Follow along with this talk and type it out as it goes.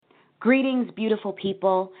Greetings, beautiful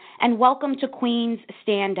people, and welcome to Queen's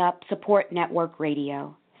Stand Up Support Network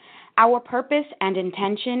Radio. Our purpose and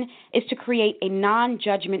intention is to create a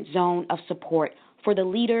non-judgment zone of support for the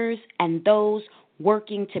leaders and those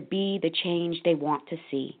working to be the change they want to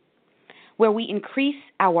see, where we increase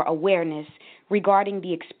our awareness regarding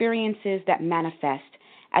the experiences that manifest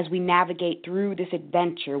as we navigate through this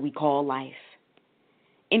adventure we call life.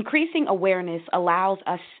 Increasing awareness allows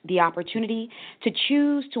us the opportunity to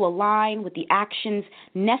choose to align with the actions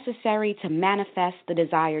necessary to manifest the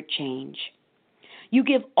desired change. You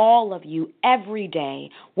give all of you every day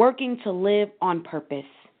working to live on purpose,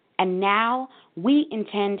 and now we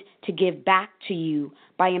intend to give back to you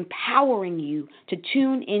by empowering you to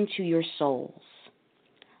tune into your souls.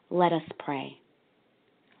 Let us pray.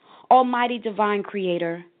 Almighty Divine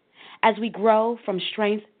Creator, as we grow from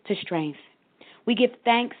strength to strength, we give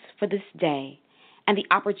thanks for this day and the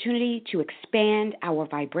opportunity to expand our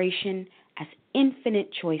vibration as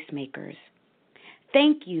infinite choice makers.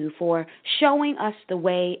 Thank you for showing us the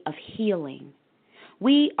way of healing.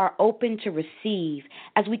 We are open to receive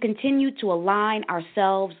as we continue to align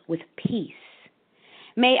ourselves with peace.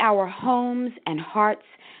 May our homes and hearts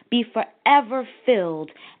be forever filled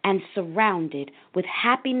and surrounded with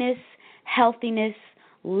happiness, healthiness,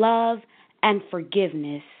 love, and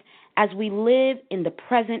forgiveness as we live in the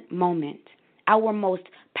present moment, our most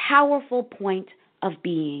powerful point of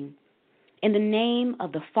being. In the name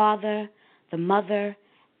of the Father, the Mother,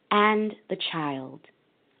 and the Child.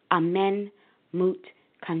 Amen, Mut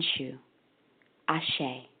Kanshu.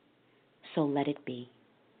 Ashe. So let it be.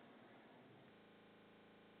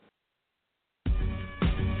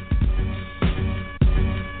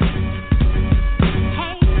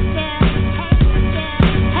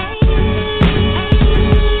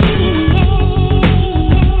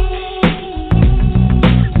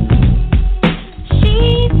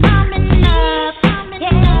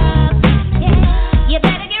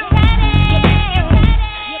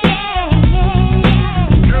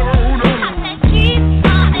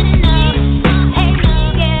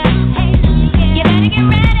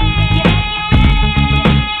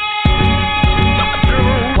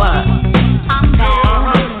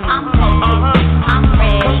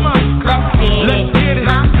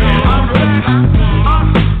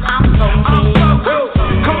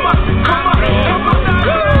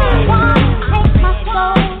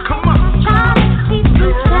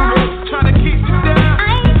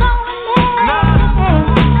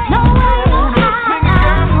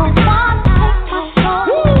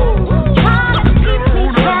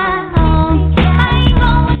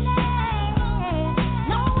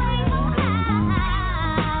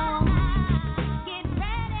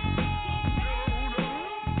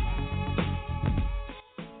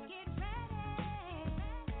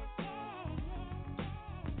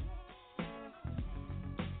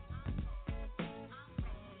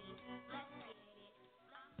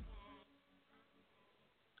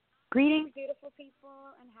 Greetings, beautiful people,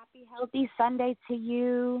 and happy, healthy Sunday to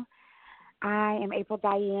you. I am April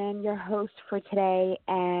Diane, your host for today,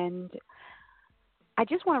 and I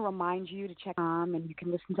just want to remind you to check on, and you can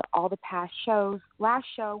listen to all the past shows. Last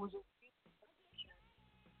show was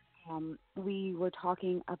we were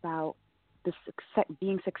talking about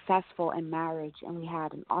being successful in marriage, and we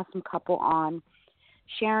had an awesome couple on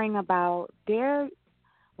sharing about their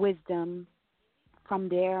wisdom from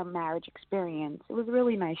their marriage experience. It was a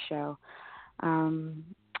really nice show.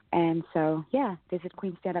 And so, visit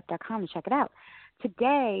queenstandup.com to check it out.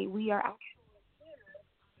 Today, we are actually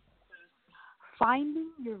finding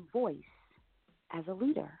your voice as a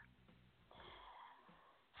leader.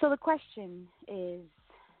 So the question is,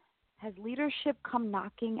 has leadership come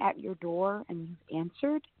knocking at your door and you've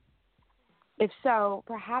answered? If so,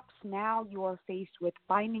 perhaps now you are faced with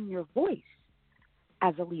finding your voice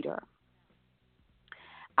as a leader.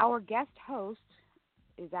 Our guest host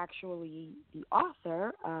is actually the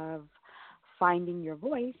author of Finding Your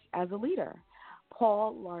Voice as a Leader,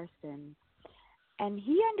 Paul Larsen. And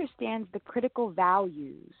he understands the critical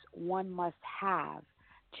values one must have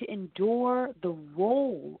to endure the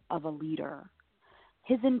role of a leader.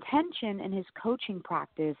 His intention in his coaching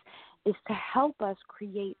practice is to help us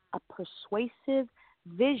create a persuasive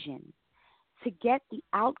vision to get the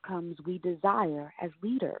outcomes we desire as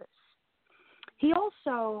leaders. He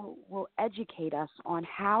also will educate us on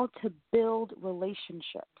how to build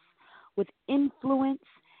relationships with influence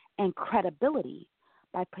and credibility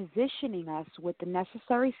by positioning us with the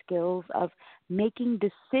necessary skills of making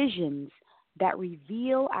decisions that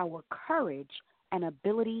reveal our courage and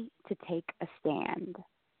ability to take a stand.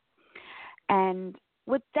 And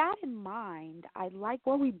with that in mind, I'd like,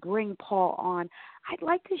 while we bring Paul on, I'd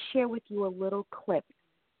like to share with you a little clip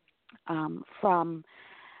from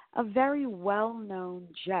a very well-known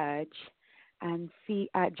judge, and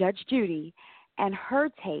Judge Judy, and her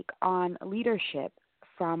take on leadership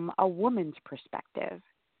from a woman's perspective.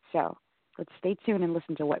 So let's stay tuned and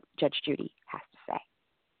listen to what Judge Judy has to say.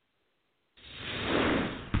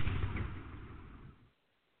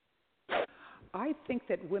 I think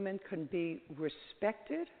that women can be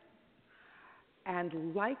respected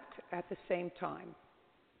and liked at the same time.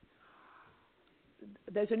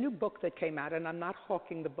 There's a new book that came out, and I'm not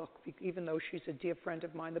hawking the book, even though she's a dear friend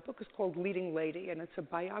of mine. The book is called Leading Lady, and it's a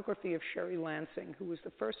biography of Sherry Lansing, who was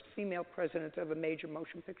the first female president of a major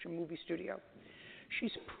motion picture movie studio.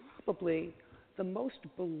 She's probably the most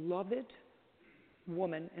beloved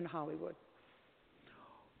woman in Hollywood,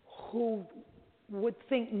 who would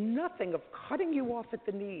think nothing of cutting you off at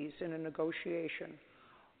the knees in a negotiation.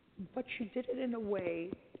 But she did it in a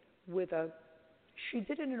way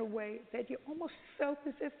that you almost felt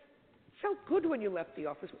good when you left the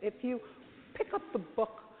office. If you pick up the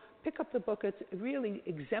book, it really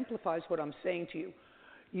exemplifies what I'm saying to you.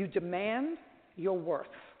 You demand your worth.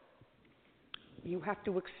 You have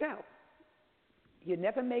to excel. You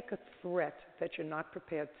never make a threat that you're not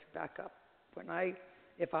prepared to back up.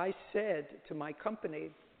 If I said to my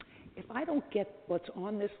company, if I don't get what's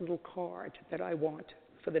on this little card that I want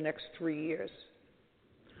for the next 3 years,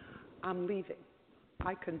 I'm leaving.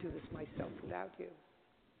 I can do this myself without you.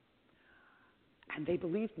 And they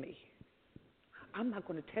believed me. I'm not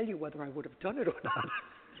going to tell you whether I would have done it or not.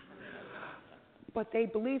 But they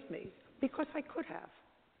believed me because I could have.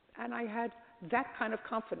 And I had that kind of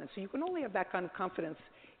confidence. So you can only have that kind of confidence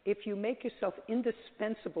if you make yourself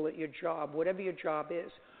indispensable at your job, whatever your job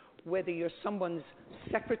is, whether you're someone's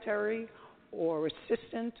secretary or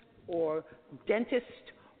assistant or dentist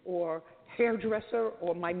or hairdresser,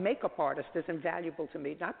 or my makeup artist is invaluable to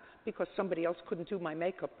me, not because somebody else couldn't do my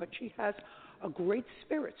makeup, but she has a great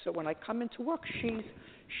spirit. So when I come into work,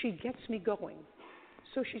 she gets me going.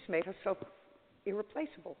 So she's made herself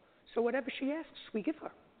irreplaceable. So whatever she asks, we give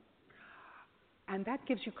her. And that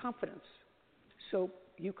gives you confidence. So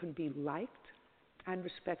you can be liked and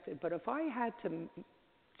respected. But if I had to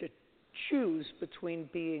choose between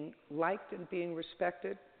being liked and being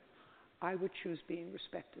respected, I would choose being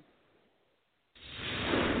respected.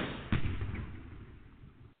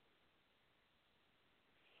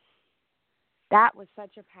 That was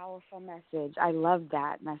such a powerful message. I love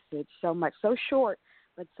that message so much. So short,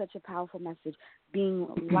 but such a powerful message. Being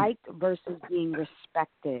liked versus being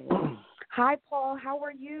respected. Hi, Paul. How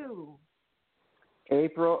are you?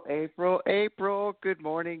 April. Good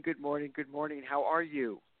morning. How are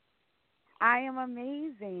you? I am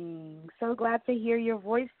amazing. So glad to hear your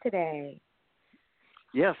voice today.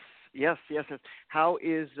 Yes. How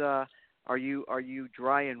is? Are you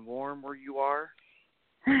dry and warm where you are?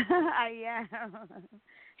 I am.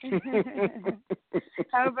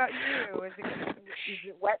 How about you? Is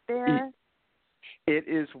it wet there? It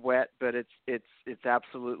is wet, but it's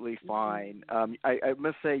absolutely fine. I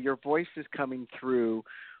must say your voice is coming through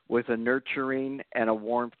with a nurturing and a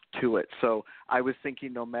warmth to it. So I was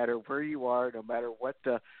thinking, no matter where you are, no matter what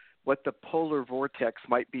the polar vortex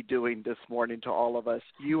might be doing this morning to all of us,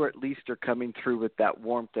 you at least are coming through with that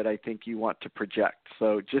warmth that I think you want to project.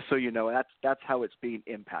 So just so you know, that's how it's being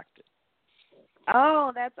impacted.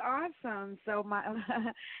 Oh, that's awesome. So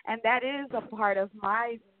and that is a part of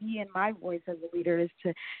me and my voice as a leader is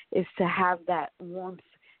to have that warmth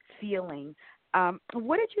feeling.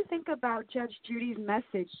 What did you think about Judge Judy's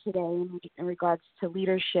message today in regards to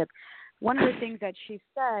leadership? One of the things that she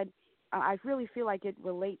said, I really feel like it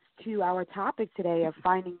relates to our topic today of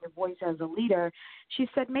finding your voice as a leader. She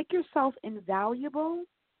said, make yourself invaluable.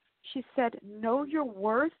 She said, know your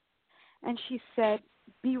worth. And she said,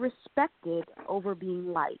 be respected over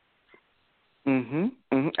being liked.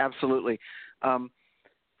 Absolutely.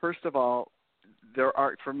 First of all,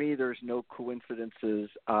 for me, there's no coincidences.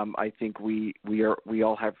 I think we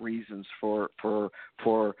all have reasons for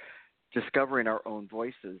discovering our own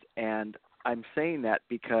voices. And I'm saying that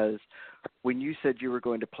because when you said you were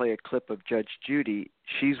going to play a clip of Judge Judy,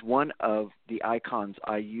 she's one of the icons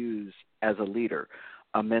I use as a leader,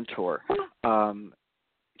 a mentor.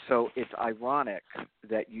 So it's ironic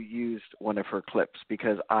that you used one of her clips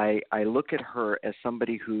because I look at her as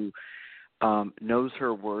somebody who knows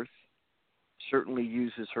her worth, certainly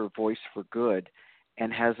uses her voice for good,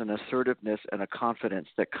 and has an assertiveness and a confidence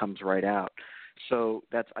that comes right out. So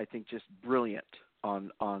that's, I think, just brilliant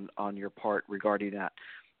on your part regarding that.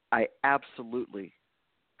 I absolutely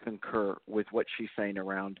concur with what she's saying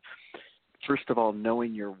around First of all,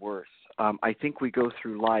 knowing your worth. I think we go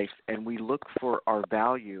through life and we look for our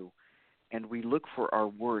value and we look for our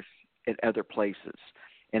worth in other places.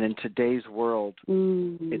 And in today's world,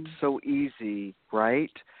 it's so easy,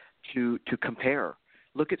 right, to compare.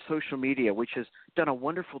 Look at social media, which has done a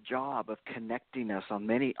wonderful job of connecting us on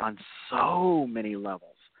so many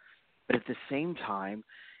levels. But at the same time,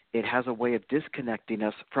 it has a way of disconnecting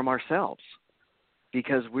us from ourselves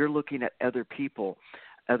because we're looking at other people,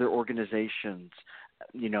 other organizations,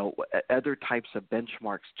 other types of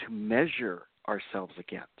benchmarks to measure ourselves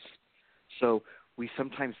against. So we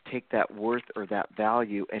sometimes take that worth or that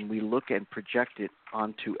value and we look and project it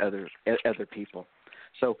onto other people.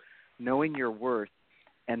 So knowing your worth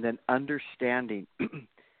and then understanding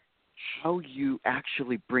how you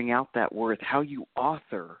actually bring out that worth, how you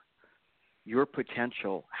author your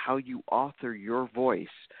potential, how you author your voice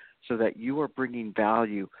so that you are bringing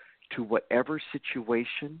value to whatever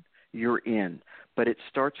situation you're in. But it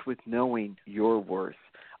starts with knowing your worth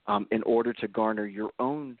in order to garner your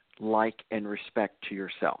own like and respect to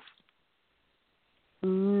yourself.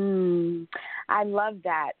 I love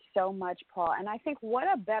that so much, Paul. And I think what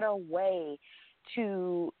a better way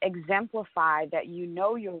to exemplify that you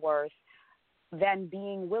know your worth than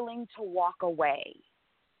being willing to walk away.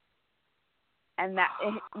 And that,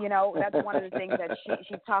 that's one of the things that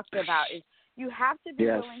she talked about is you have to be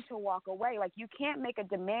willing to walk away. Like you can't make a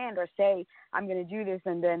demand or say, I'm going to do this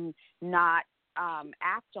and then not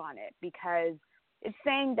act on it, because it's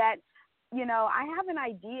saying that, I have an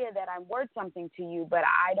idea that I'm worth something to you, but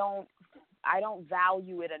I don't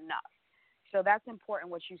value it enough. So that's important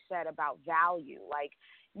what you said about value. Like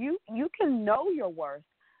you can know your worth,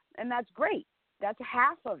 and that's great. That's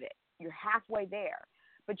half of it. You're halfway there.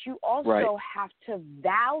 But you also have to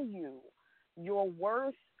value your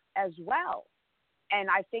worth as well. And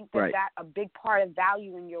I think that a big part of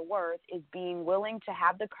valuing your worth is being willing to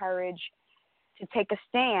have the courage to take a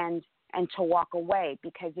stand and to walk away.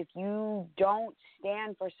 Because if you don't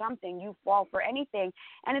stand for something, you fall for anything.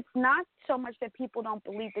 And it's not so much that people don't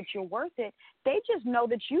believe that you're worth it. They just know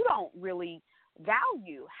that you don't really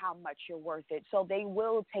value how much you're worth it. So they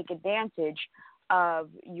will take advantage of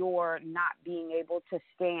your not being able to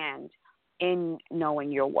stand in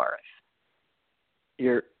knowing your worth.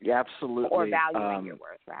 You're absolutely. Or valuing your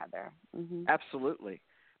worth, rather. Mm-hmm. Absolutely.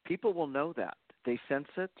 People will know that. They sense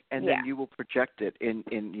it, and then you will project it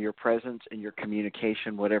in your presence, in your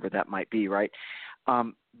communication, whatever that might be, right?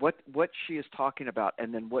 What she is talking about,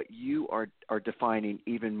 and then what you are defining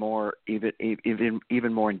even more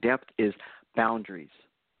more in depth is boundaries.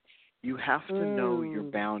 You have to know your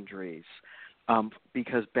boundaries.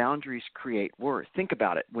 Because boundaries create worth. Think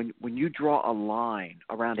about it. When you draw a line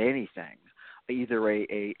around anything, either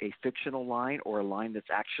a fictional line or a line that's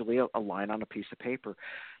actually a line on a piece of paper,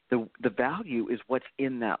 the value is what's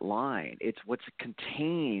in that line. It's what's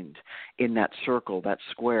contained in that circle, that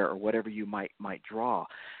square, or whatever you might draw.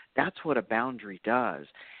 That's what a boundary does.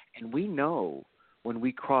 And we know when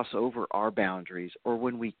we cross over our boundaries or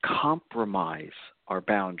when we compromise our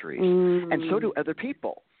boundaries, and so do other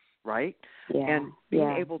people. Right? Yeah, and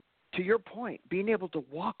being able, to your point, being able to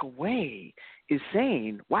walk away is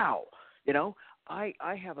saying, wow,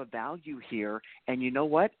 I have a value here, and you know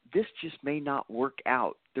what? This just may not work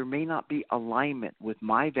out. There may not be alignment with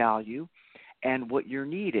my value and what your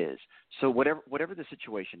need is. So whatever the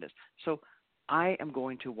situation is. So I am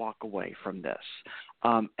going to walk away from this.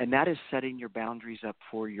 And that is setting your boundaries up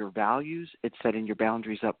for your values. It's setting your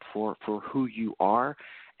boundaries up for who you are,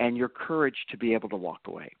 and your courage to be able to walk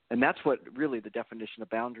away. And that's what really the definition of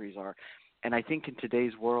boundaries are. And I think in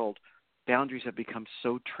today's world, boundaries have become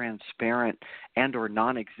so transparent and or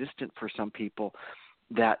non-existent for some people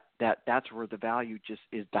that's where the value just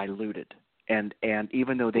is diluted. And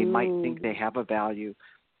even though they might think they have a value,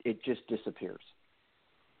 it just disappears.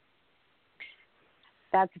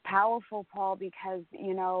 That's powerful, Paul, because,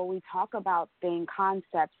 we talk about being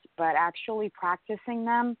concepts, but actually practicing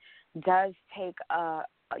them does take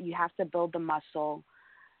you have to build the muscle.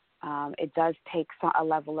 It does take a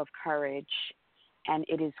level of courage, and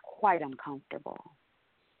it is quite uncomfortable.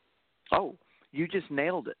 Oh, you just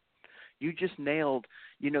nailed it. You just nailed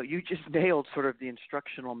sort of the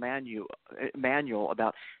instructional manual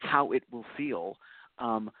about how it will feel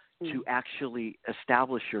to actually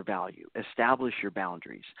establish your value, establish your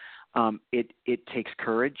boundaries. It takes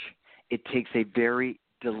courage. It takes a very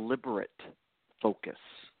deliberate focus.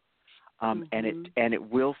 And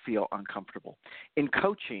it will feel uncomfortable. In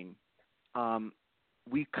coaching,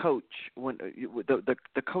 we coach when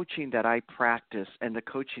the coaching that I practice and the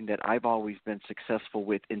coaching that I've always been successful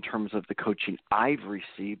with in terms of the coaching I've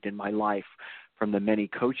received in my life from the many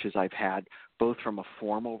coaches I've had, both from a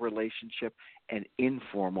formal relationship and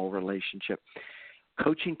informal relationship.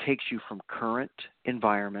 Coaching takes you from current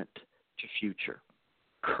environment to future,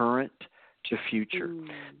 current to future.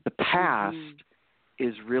 The past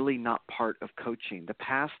is really not part of coaching. The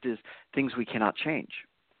past is things we cannot change.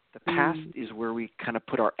 The past is where we kind of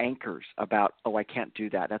put our anchors about, oh, I can't do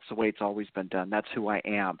that. That's the way it's always been done. That's who I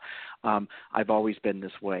am. I've always been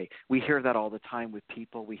this way. We hear that all the time with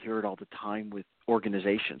people. We hear it all the time with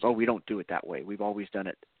organizations. Oh, we don't do it that way. We've always done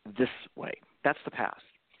it this way. That's the past.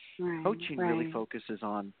 Right, Coaching really focuses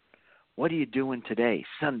on, what are you doing today,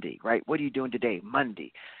 Sunday, right? What are you doing today,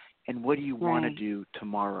 Monday? And what do you want to do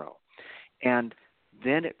tomorrow? And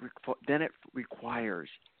then it requires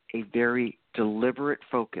a very deliberate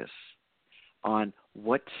focus on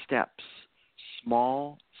what steps,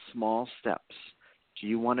 small steps, do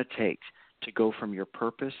you want to take to go from your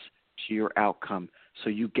purpose to your outcome so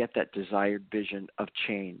you get that desired vision of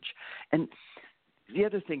change. And the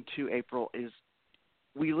other thing, too, April, is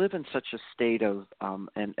we live in such a state of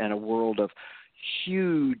and a world of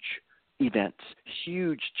huge events,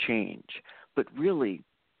 huge change. But really,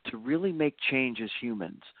 to really make change as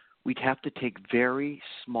humans, we'd have to take very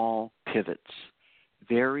small pivots,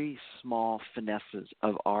 very small finesses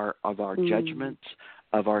of our judgments,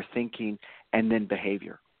 of our thinking, and then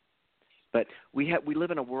behavior. But we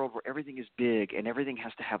live in a world where everything is big and everything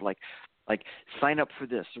has to have like sign up for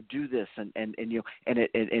this or do this and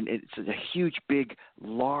it's a huge, big,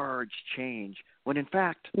 large change. When in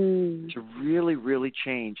fact, to really, really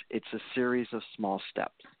change, it's a series of small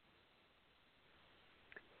steps.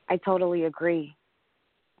 I totally agree.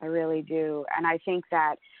 I really do. And I think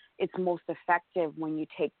that it's most effective when you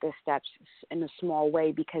take the steps in a small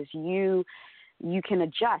way because you can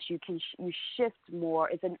adjust. You shift more.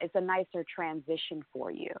 It's a nicer transition for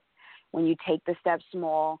you when you take the steps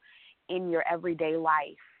small in your everyday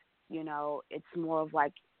life. You know, it's more of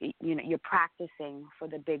like, you know, you're practicing for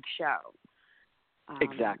the big show.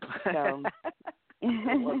 Exactly. So.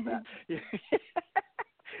 I love that.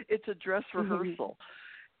 It's a dress rehearsal.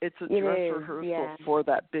 It's a dress rehearsal for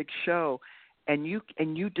that big show. And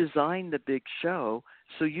you design the big show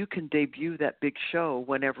so you can debut that big show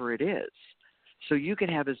whenever it is. So you can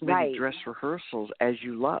have as many dress rehearsals as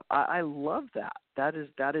you love. I love that. That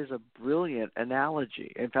is a brilliant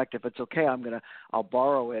analogy. In fact, if it's okay, I'll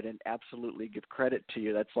borrow it and absolutely give credit to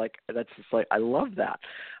you. That's just like I love that.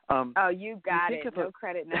 You got it. No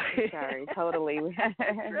credit necessary. Totally. I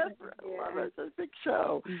love it. It's a big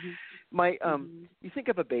show. You think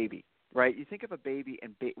of a baby, right? You think of a baby,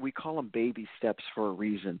 and we call them baby steps for a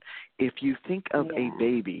reason. If you think of a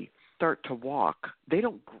baby start to walk, they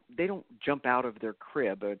don't jump out of their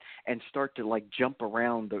crib and start to like jump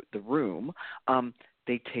around the room.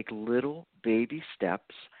 They take little baby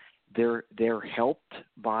steps. They're helped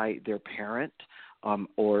by their parent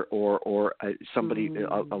or somebody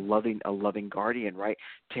a loving guardian, right,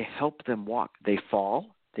 to help them walk. They fall,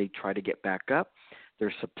 they try to get back up.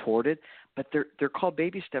 They're supported, but they're called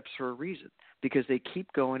baby steps for a reason because they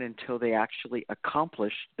keep going until they actually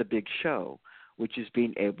accomplish the big show, which is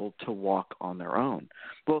being able to walk on their own.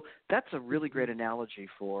 Well, that's a really great analogy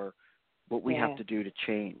for what we have to do to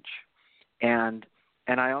change. And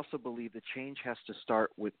I also believe the change has to start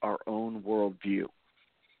with our own worldview.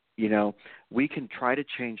 You know, we can try to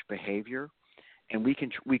change behavior, and we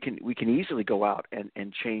can easily go out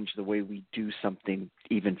and change the way we do something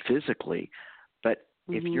even physically. But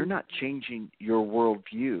if you're not changing your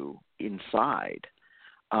worldview inside,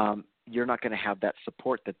 you're not going to have that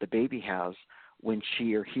support that the baby has when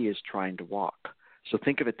she or he is trying to walk. So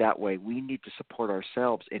think of it that way. We need to support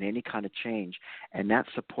ourselves in any kind of change, and that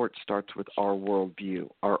support starts with our worldview,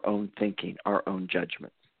 our own thinking, our own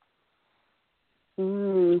judgment.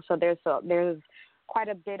 So there's quite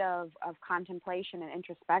a bit of contemplation and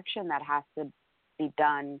introspection that has to be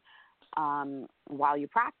done while you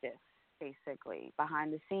practice, basically,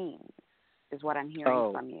 behind the scenes, is what I'm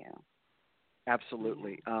hearing from you.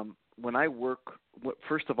 Absolutely. When I work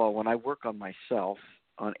on myself,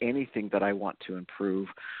 on anything that I want to improve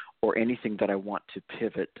or anything that I want to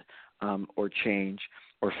pivot or change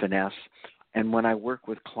or finesse, and when I work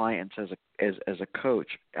with clients as a coach,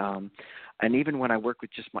 and even when I work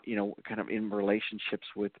with just my, kind of in relationships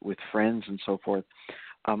with friends and so forth,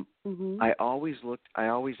 I always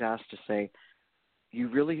ask to say, you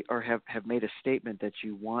really have made a statement that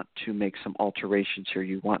you want to make some alterations here.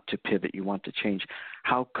 You want to pivot. You want to change.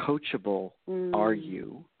 How coachable are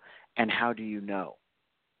you, and how do you know?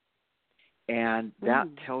 And that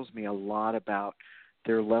tells me a lot about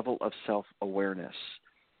their level of self-awareness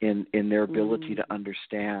in their ability to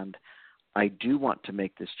understand I do want to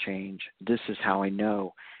make this change. This is how I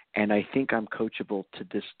know. And I think I'm coachable to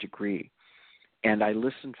this degree. And I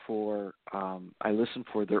listen for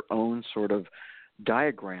their own sort of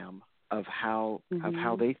diagram of how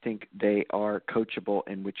they think they are coachable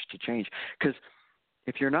in which to change. Because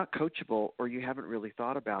if you're not coachable or you haven't really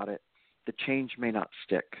thought about it, the change may not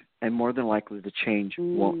stick, and more than likely the change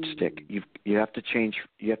won't stick. You have to change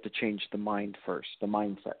the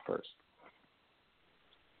mindset first.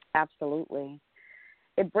 Absolutely.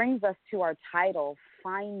 It brings us to our title,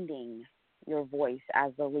 Finding Your Voice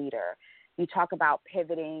as the Leader. You talk about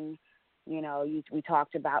pivoting, we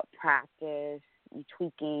talked about practice,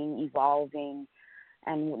 tweaking, evolving,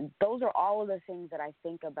 and those are all of the things that I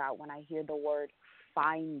think about when I hear the word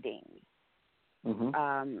finding.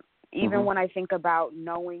 Even when I think about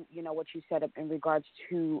knowing, what you said in regards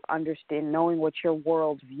to knowing what your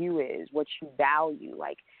world view is, what you value,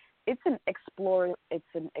 like it's an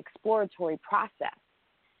exploratory process.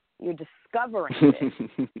 You're discovering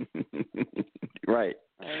it. Right.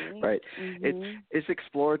 It's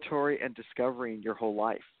exploratory and discovering your whole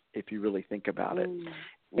life, if you really think about it.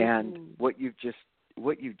 And what you've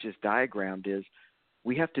just diagrammed is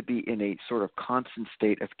we have to be in a sort of constant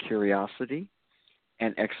state of curiosity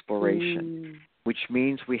and exploration, which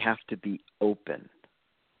means we have to be open.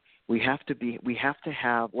 We have to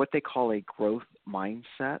have what they call a growth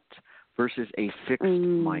mindset versus a fixed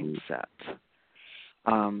mindset.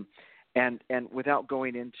 And without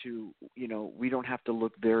going into, we don't have to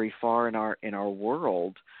look very far in our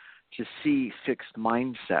world to see fixed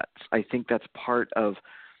mindsets. I think that's part of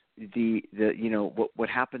what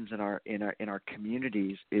happens in our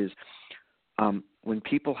communities is when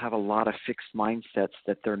people have a lot of fixed mindsets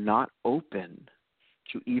that they're not open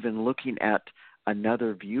to even looking at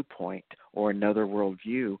another viewpoint or another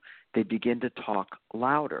worldview, they begin to talk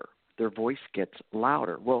louder. Their voice gets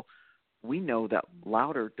louder. Well, we know that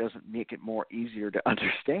louder doesn't make it more easier to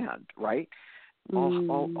understand, right?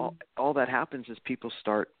 All that happens is people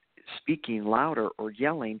start speaking louder or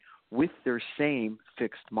yelling with their same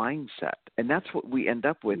fixed mindset, and that's what we end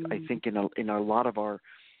up with. I think in a lot of our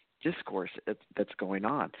discourse that's going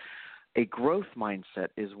on. A growth mindset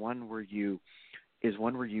is one where you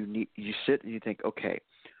sit and you think, okay,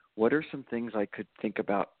 what are some things I could think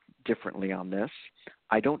about differently on this?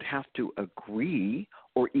 I don't have to agree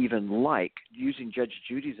or even like, using Judge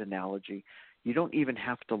Judy's analogy, you don't even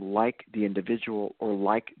have to like the individual or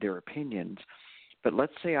like their opinions. But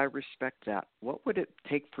let's say I respect that. What would it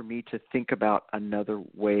take for me to think about another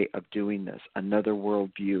way of doing this, another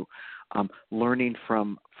worldview, learning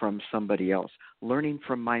from somebody else, learning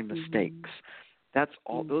from my mistakes? That's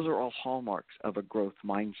all. Those are all hallmarks of a growth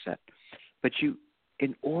mindset. But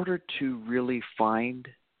in order to really find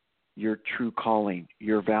your true calling,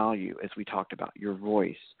 your value, as we talked about, your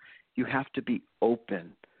voice, you have to be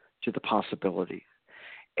open to the possibility.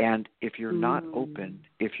 And if you're not open,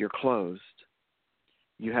 if you're closed,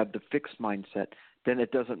 you have the fixed mindset, then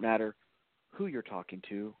it doesn't matter who you're talking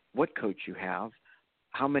to, what coach you have,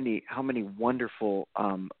 how many wonderful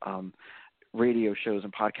radio shows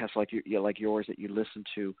and podcasts like yours that you listen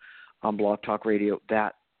to on Blog Talk Radio,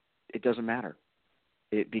 that it doesn't matter.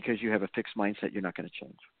 Because you have a fixed mindset, you're not going to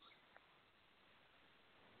change.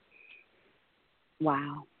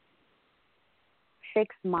 Wow.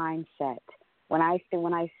 Fixed mindset. When I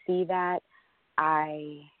see that,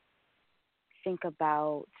 I think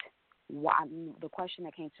about the question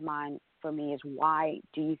that came to mind for me is, why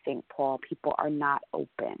do you think, Paul, people are not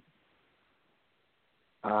open?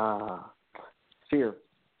 Fear.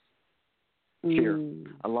 Fear.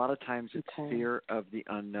 A lot of times it's fear of the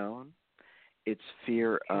unknown. It's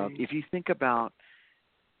fear of, if you think about,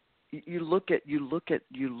 you look at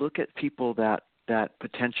people that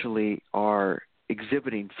potentially are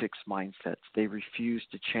exhibiting fixed mindsets. They refuse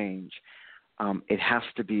to change. It has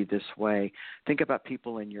to be this way. Think about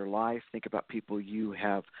people in your life. Think about people you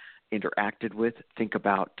have interacted with. Think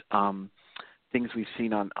about things we've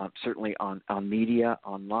seen certainly on media,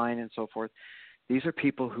 online, and so forth. These are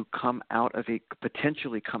people who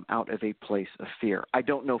potentially come out of a place of fear. I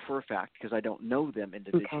don't know for a fact because I don't know them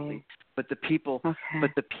individually, but the people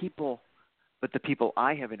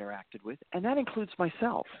I have interacted with, and that includes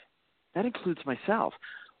myself.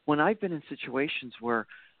 When I've been in situations where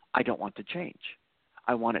I don't want to change,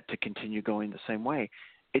 I want it to continue going the same way,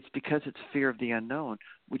 it's because it's fear of the unknown,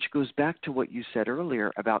 which goes back to what you said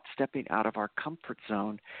earlier about stepping out of our comfort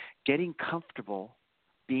zone, getting comfortable,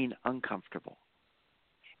 being uncomfortable.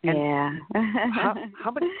 And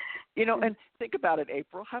how many, and think about it,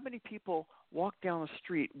 April, how many people walk down the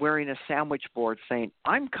street wearing a sandwich board saying,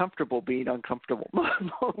 I'm comfortable being uncomfortable?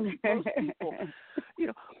 Most people,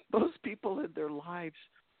 most people in their lives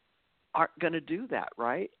aren't going to do that,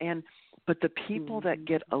 right? But the people that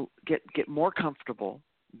get more comfortable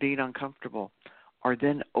being uncomfortable are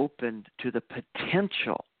then open to the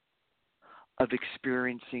potential of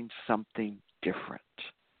experiencing something different.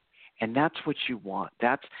 And that's what you want.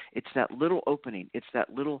 It's that little opening. It's the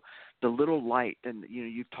little light. And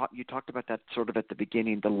you talked about that sort of at the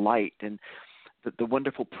beginning, the light and the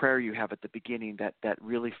wonderful prayer you have at the beginning that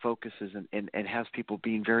really focuses and has people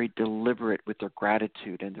being very deliberate with their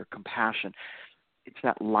gratitude and their compassion. It's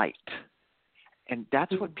that light. And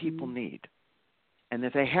that's what people need. And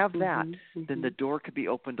if they have that, then the door could be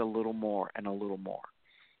opened a little more and a little more.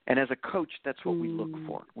 And as a coach, that's what we look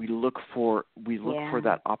for. We look for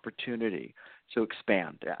that opportunity to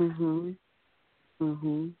expand. Yeah.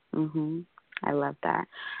 I love that.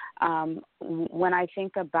 When I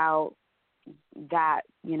think about that,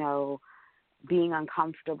 being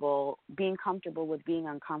uncomfortable, being comfortable with being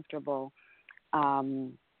uncomfortable,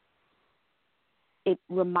 it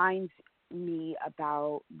reminds me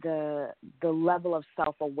about the level of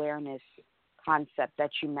self-awareness concept that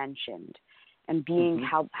you mentioned, and being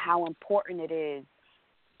how important it is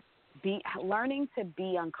learning to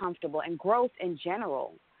be uncomfortable, and growth in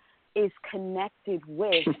general is connected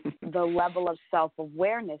with the level of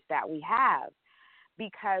self-awareness that we have.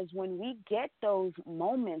 Because when we get those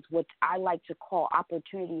moments, which I like to call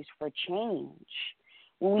opportunities for change,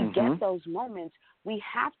 when we get those moments, we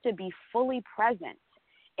have to be fully present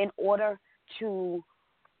in order to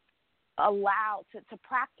allow, to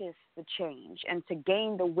practice the change and to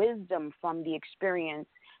gain the wisdom from the experience,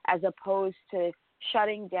 as opposed to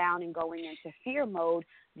shutting down and going into fear mode.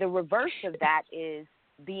 The reverse of that is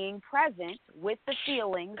being present with the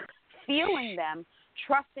feelings, feeling them,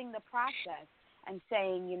 trusting the process, and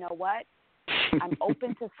saying, you know what, I'm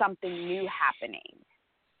open to something new happening.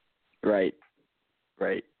 Right.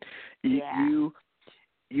 Yeah.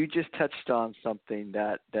 You just touched on something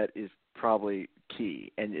that is probably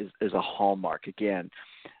key and is a hallmark. Again,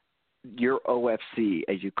 your OFC,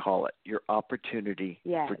 as you call it, your opportunity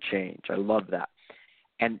for change. I love that.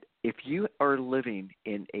 And if you are living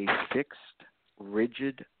in a fixed,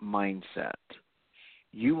 rigid mindset,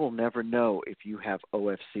 you will never know if you have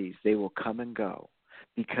OFCs. They will come and go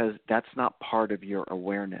because that's not part of your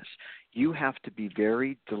awareness. You have to be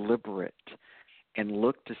very deliberate and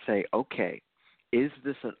look to say, okay, is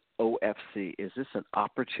this an OFC? Is this an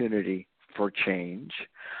opportunity for change?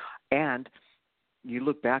 And you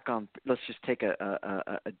look back on, let's just take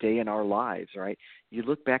a day in our lives, right? You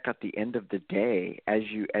look back at the end of the day as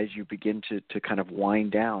you begin to kind of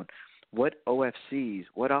wind down. What OFCs,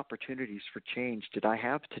 what opportunities for change did I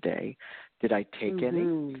have today? Did I take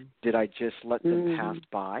any? Did I just let them pass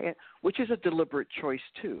by? Which is a deliberate choice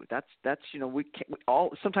too. That's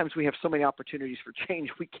sometimes we have so many opportunities for change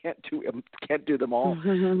we can't do them all.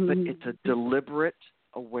 But it's a deliberate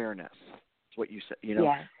awareness. That's what you said.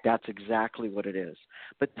 That's exactly what it is.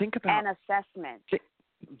 But think about an assessment.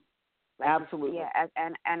 Absolutely. Yeah,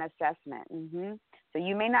 an assessment. So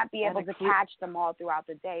you may not be able to catch them all throughout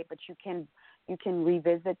the day, but you can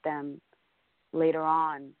revisit them later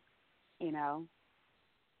on,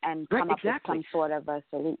 and come up with some sort of a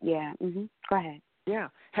solution. Yeah. Go ahead. Yeah.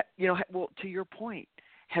 Well, to your point,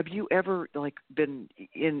 have you ever been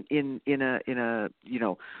in a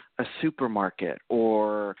supermarket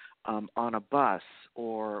or on a bus,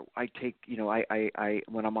 or I take I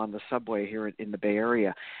when I'm on the subway here in the Bay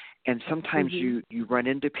Area, and sometimes you run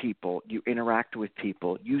into people, you interact with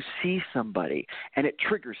people, you see somebody, and it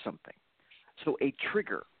triggers something. So a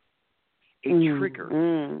trigger,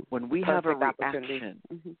 when we have a reaction,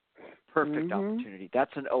 perfect opportunity.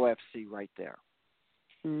 That's an OFC right there.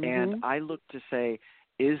 And I look to say,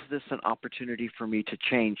 is this an opportunity for me to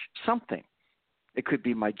change something? It could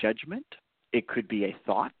be my judgment. It could be a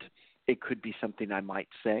thought. It could be something I might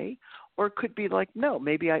say, or it could be like, no,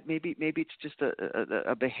 maybe it's just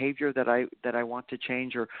a behavior that I want to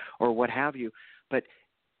change, or what have you. But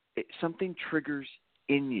something triggers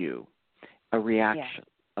in you a reaction,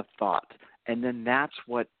 a thought, and then that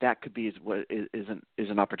could be is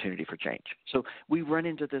an opportunity for change. So we run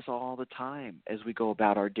into this all the time as we go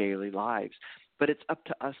about our daily lives. But it's up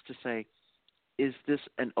to us to say, is this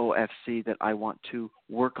an OFC that I want to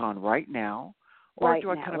work on right now? Or do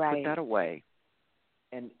I kind of put that away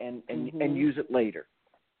and use it later?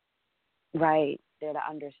 Right. There to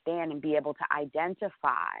understand and be able to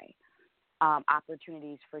identify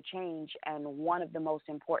opportunities for change. And one of the most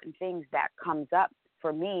important things that comes up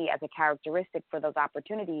for me as a characteristic for those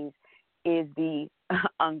opportunities is the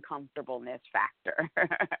uncomfortableness factor.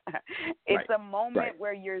 It's a moment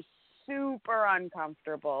where you're super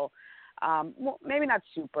uncomfortable. well, maybe not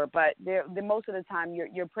super, but the most of the time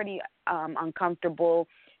you're pretty uncomfortable.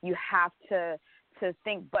 You have to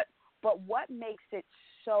think, but what makes it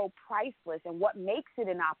so priceless and what makes it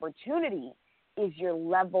an opportunity is your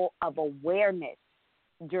level of awareness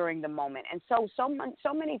during the moment. And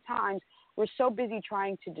so many times we're so busy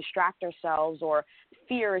trying to distract ourselves, or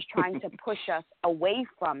fear is trying to push us away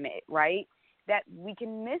from it, right? That we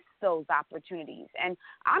can miss those opportunities. And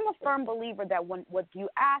I'm a firm believer that when what you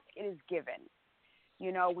ask, it is given.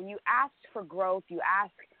 You know, when you ask for growth, you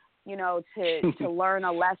ask, you know, to learn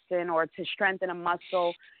a lesson or to strengthen a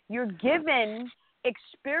muscle, you're given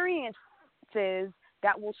experiences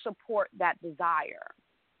that will support that desire.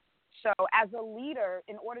 So as a leader,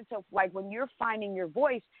 in order to, like, when you're finding your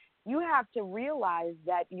voice, you have to realize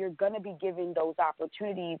that you're going to be given those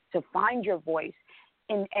opportunities to find your voice.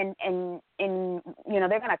 And you know,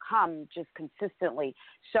 they're going to come just consistently.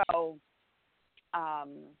 So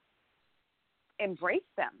embrace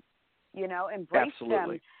them, you know, embrace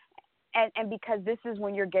Absolutely. them. And because this is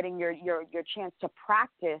when you're getting your chance to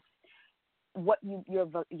practice what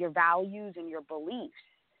your values and your beliefs.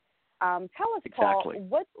 Tell us, Exactly.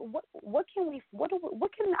 Paul, what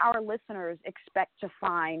can our listeners expect to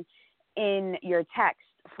find in your text,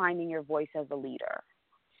 Finding Your Voice as a Leader?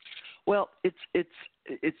 Well, it's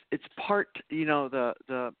part, you know,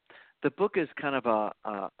 the book is kind of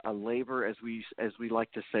a labor, as we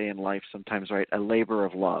like to say in life sometimes, right? A labor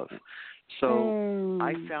of love. So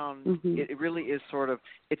I found it really is sort of,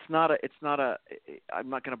 it's not a I'm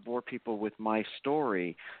not going to bore people with my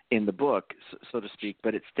story in the book, so to speak,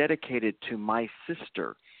 but it's dedicated to my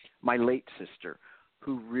sister, my late sister,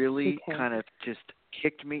 who really kind of just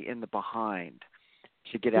kicked me in the behind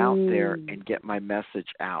to get out there and get my message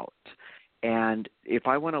out. And if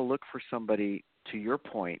I want to look for somebody, to your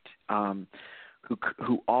point,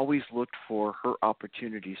 who always looked for her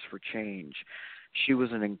opportunities for change, she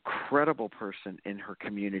was an incredible person in her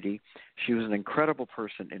community. She was an incredible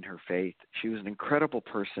person in her faith. She was an incredible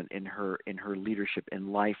person in her leadership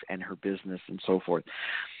in life and her business and so forth.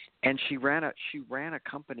 And she ran a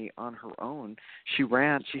company on her own. She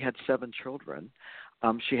had 7 children.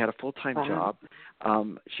 She had a full-time job.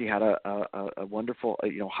 She had a wonderful,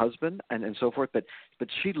 husband and so forth. But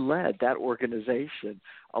she led that organization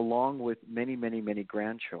along with many, many, many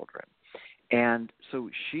grandchildren. And so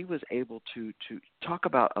she was able to talk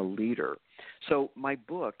about a leader. So my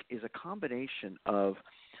book is a combination of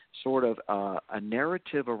sort of a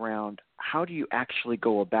narrative around how do you actually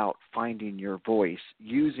go about finding your voice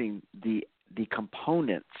using the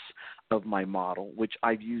components of my model, which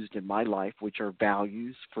I've used in my life, which are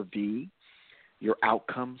values for V, your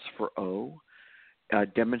outcomes for O,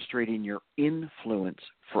 demonstrating your influence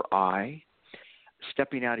for I,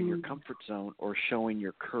 stepping out of your comfort zone or showing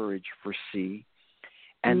your courage for C,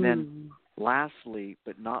 and then lastly,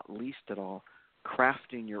 but not least at all,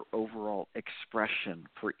 crafting your overall expression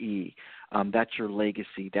for E. That's your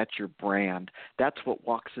legacy. That's your brand. That's what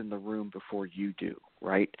walks in the room before you do,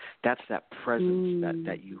 right? That's that presence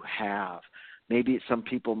that you have. Maybe some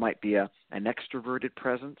people might be an extroverted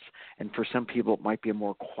presence, and for some people it might be a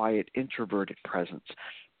more quiet, introverted presence.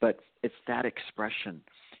 But it's that expression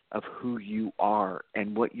of who you are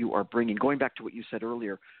and what you are bringing. Going back to what you said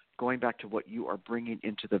earlier, going back to what you are bringing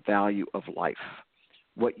into the value of life,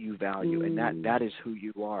 what you value, and that is who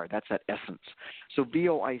you are. That's that essence. So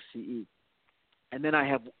VOICE. And then I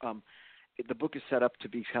have the book is set up to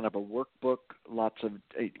be kind of a workbook, lots of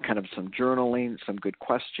kind of some journaling, some good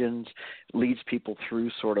questions, leads people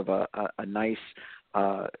through sort of a nice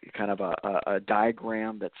kind of a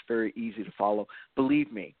diagram that's very easy to follow.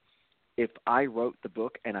 Believe me, if I wrote the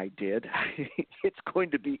book, and I did, it's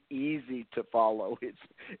going to be easy to follow.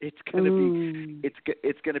 It's going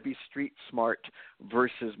to be street smart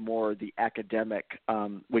versus more the academic,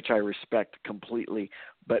 which I respect completely.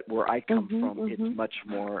 But where I come from, it's much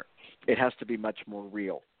more. It has to be much more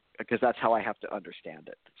real because that's how I have to understand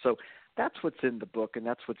it. So that's what's in the book, and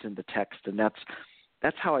that's what's in the text, and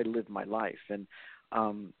that's how I live my life, and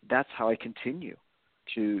that's how I continue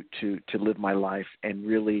to live my life. And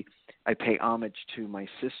really, I pay homage to my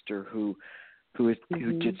sister who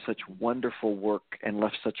did such wonderful work and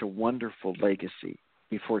left such a wonderful legacy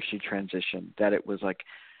before she transitioned, that it was like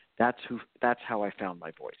that's how I found my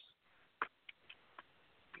voice.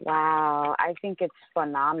 Wow, I think it's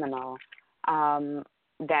phenomenal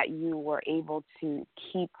that you were able to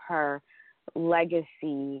keep her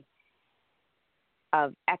legacy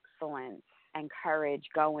of excellence and courage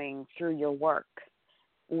going through your work.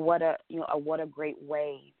 What a great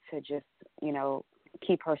way to just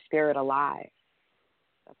keep her spirit alive.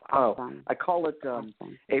 That's awesome. I call it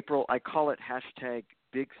April. I call it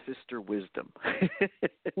big sister wisdom.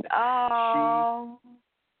 Oh,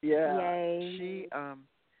 Yay.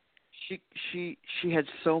 She had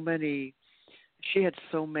so many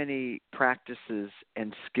practices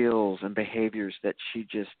and skills and behaviors that she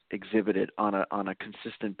just exhibited on a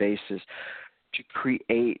consistent basis to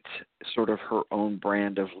create sort of her own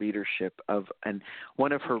brand of leadership and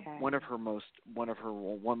one of her most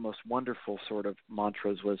wonderful sort of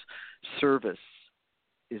mantras was service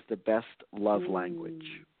is the best love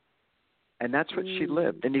language. And that's what she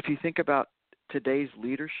lived. And if you think about today's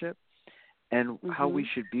leadership and how we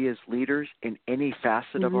should be as leaders in any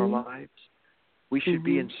facet of our lives, we should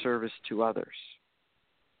be in service to others.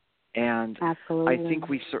 And absolutely.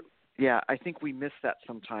 I think we miss that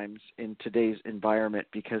sometimes in today's environment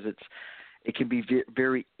because it can be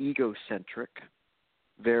very egocentric,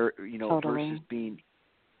 versus being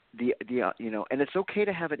and it's okay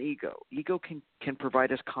to have an ego. Ego can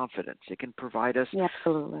provide us confidence. It can provide us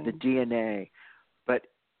the DNA, but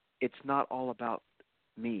it's not all about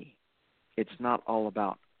me. It's not all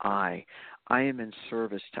about I am in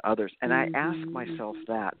service to others. And I ask myself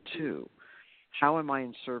that too. How am I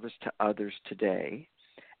in service to others today?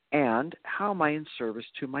 And how am I in service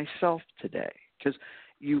to myself today? Because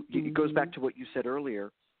it goes back to what you said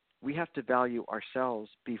earlier. We have to value ourselves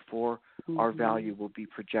before our value will be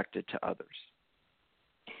projected to others.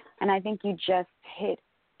 And I think you just hit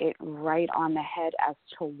it right on the head as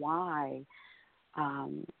to why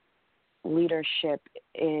leadership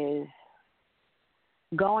is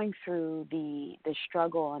going through the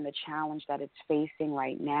struggle and the challenge that it's facing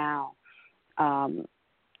right now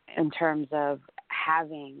in terms of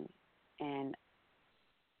having an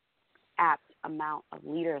apt amount of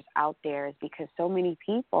leaders out there is because so many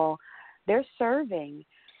people, they're serving,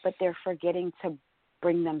 but they're forgetting to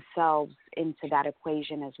bring themselves into that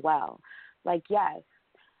equation as well. Like, yes,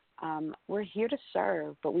 we're here to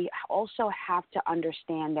serve, but we also have to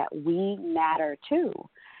understand that we matter too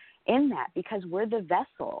in that because we're the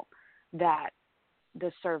vessel that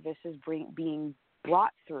the service is being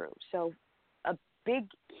brought through. So a big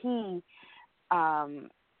key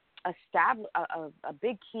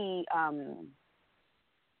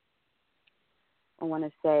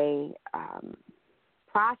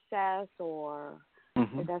process or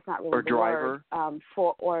that's not really or the driver word,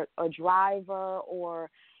 or driver or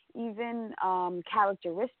even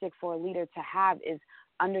characteristic for a leader to have is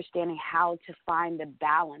understanding how to find the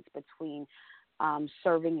balance between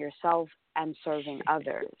serving yourself and serving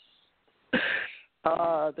others.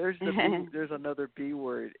 There's another B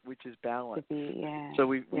word, which is balance. Yeah. So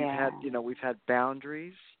we've had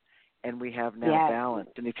boundaries, and we have now balance.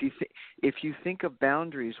 And if you think of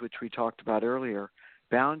boundaries, which we talked about earlier,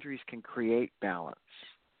 boundaries can create balance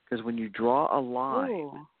because when you draw a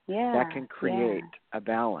line, that can create a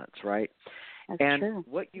balance, right? That's true.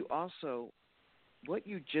 What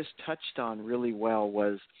you just touched on really well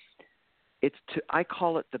was I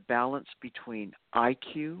call it the balance between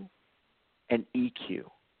IQ and EQ.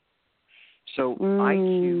 So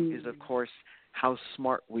IQ is, of course, how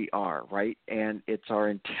smart we are, right? And it's our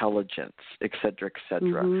intelligence, et cetera, et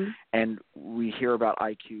cetera. And we hear about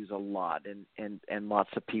IQs a lot, and lots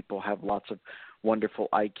of people have lots of wonderful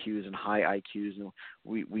IQs and high IQs, and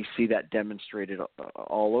we see that demonstrated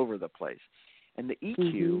all over the place. And the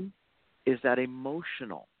EQ is that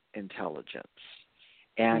emotional intelligence.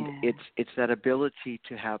 And it's that ability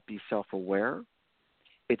to be self-aware.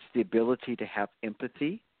 It's the ability to have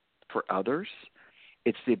empathy for others.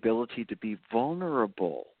 It's the ability to be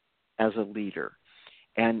vulnerable as a leader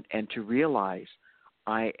and to realize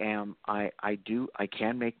I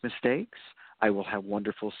can make mistakes. I will have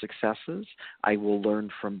wonderful successes. I will learn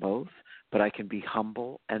from both, but I can be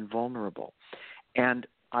humble and vulnerable. And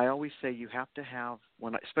I always say you have to have,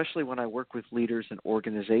 especially when I work with leaders and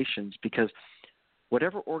organizations, because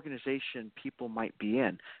whatever organization people might be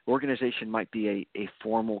in, organization might be a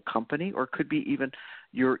formal company, or it could be even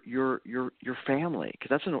your family, because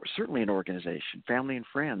that's certainly an organization, family and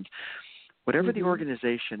friends. Whatever the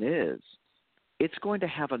organization is, it's going to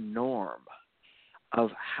have a norm of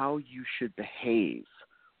how you should behave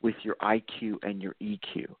with your IQ and your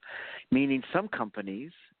EQ. Meaning some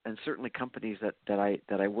companies, and certainly companies that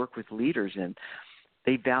I work with leaders in,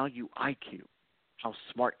 they value IQ, how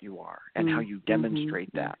smart you are and how you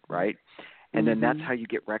demonstrate that, right? And then that's how you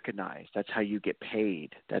get recognized. That's how you get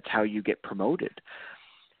paid. That's how you get promoted.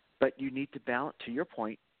 But you need to balance, to your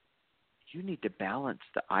point, you need to balance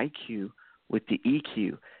the IQ with the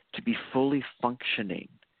EQ to be fully functioning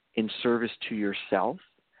in service to yourself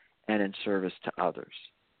and in service to others.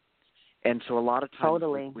 And so a lot of times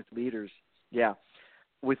with leaders,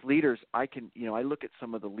 with leaders, I can, I look at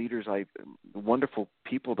some of the leaders, wonderful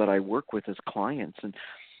people that I work with as clients, and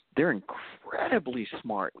they're incredibly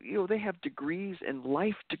smart. They have degrees and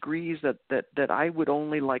life degrees that I would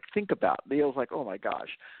only think about. They was like, oh my gosh.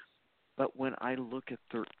 But when I look at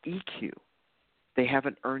their EQ, they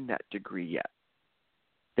haven't earned that degree yet.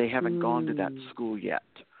 They haven't gone to that school yet.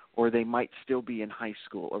 Or they might still be in high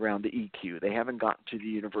school around the EQ. They haven't gotten to the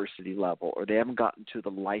university level, or they haven't gotten to the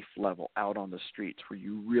life level out on the streets where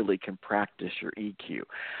you really can practice your EQ.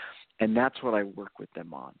 And that's what I work with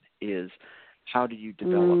them on, is how do you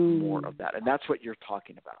develop more of that? And that's what you're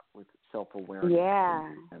talking about with self-awareness.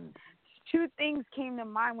 Yeah. And two things came to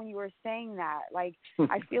mind when you were saying that.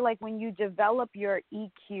 I feel like when you develop your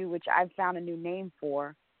EQ, which I've found a new name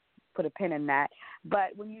for, put a pin in that.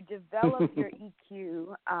 But when you develop your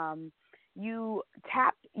EQ, you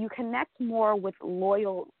connect more with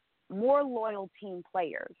more loyal team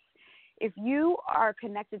players. If you are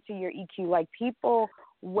connected to your EQ, people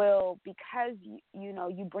will, because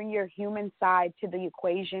you bring your human side to the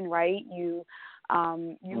equation, right? You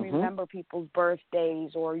remember people's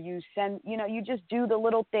birthdays, or you send, you just do the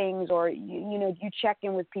little things, or you check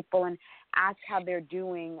in with people and ask how they're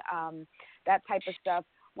doing, that type of stuff.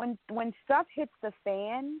 When stuff hits the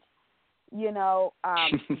fan,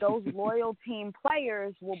 those loyal team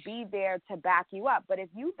players will be there to back you up. But if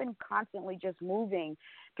you've been constantly just moving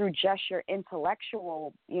through just your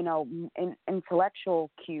intellectual, intellectual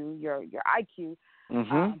cue, your IQ,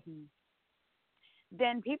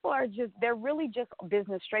 then people they're really just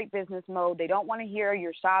straight business mode. They don't want to hear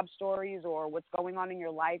your sob stories or what's going on in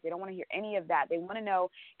your life. They don't want to hear any of that. They want to know,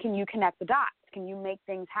 can you connect the dots? Can you make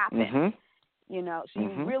things happen? So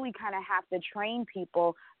you really kind of have to train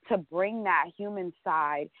people to bring that human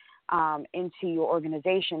side into your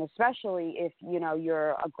organization, especially if,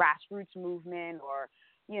 you're a grassroots movement or,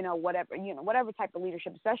 whatever type of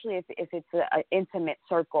leadership, especially if it's an intimate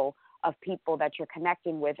circle of people that you're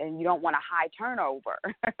connecting with and you don't want a high turnover,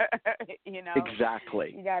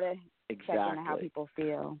 Exactly. You got to check into how people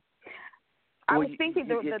feel. I was thinking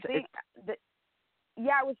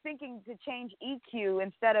I was thinking to change EQ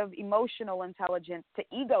instead of emotional intelligence to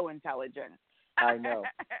ego intelligence. I know,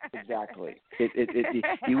 exactly.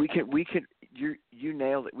 We can. You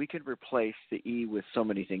nailed it. We could replace the E with so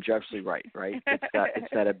many things. You're absolutely right. It's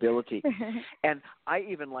that ability. And I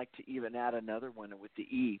even like to even add another one with the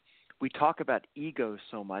E. We talk about ego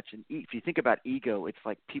so much, and if you think about ego, it's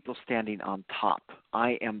like people standing on top.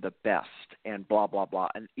 I am the best, and blah blah blah.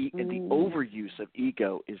 And the overuse of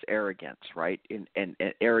ego is arrogance, right? And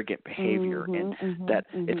arrogant behavior, and that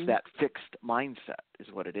it's that fixed mindset is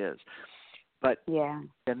what it is. But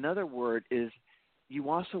another word is you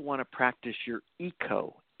also want to practice your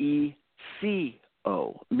eco,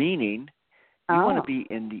 E-C-O, meaning you want to be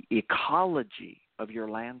in the ecology of your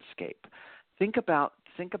landscape. Think about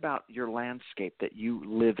your landscape that you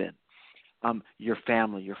live in, your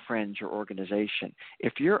family, your friends, your organization.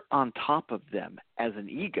 If you're on top of them as an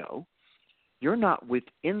ego, you're not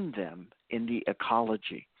within them in the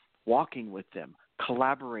ecology, walking with them,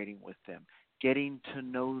 collaborating with them, getting to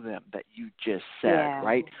know them that you just said,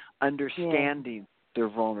 right? Understanding their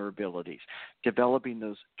vulnerabilities, developing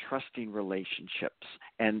those trusting relationships,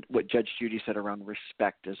 and what Judge Judy said around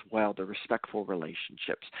respect as well, the respectful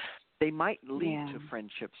relationships. They might lead to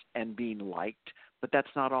friendships and being liked, but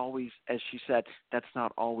that's not always, as she said, that's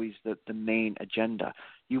not always the main agenda.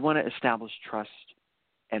 You want to establish trust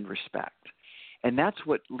and respect. And that's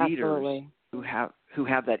what leaders who have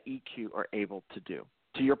that EQ are able to do.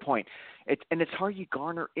 To your point, it's how you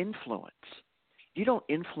garner influence. You don't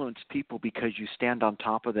influence people because you stand on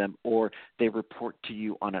top of them or they report to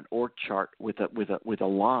you on an org chart with a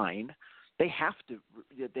line. They have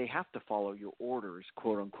to follow your orders,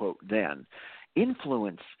 quote unquote. Then,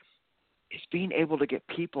 influence is being able to get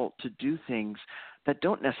people to do things that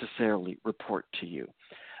don't necessarily report to you,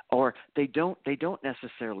 or they don't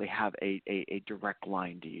necessarily have a direct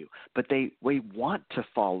line to you, but they want to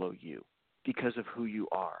follow you because of who you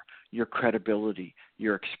are, your credibility,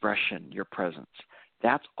 your expression, your presence.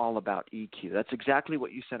 That's all about EQ. That's exactly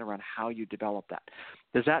what you said around how you develop that.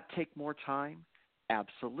 Does that take more time?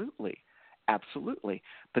 Absolutely.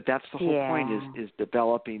 But that's the whole point is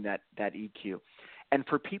developing that EQ. And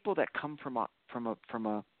for people that come from a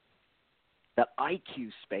that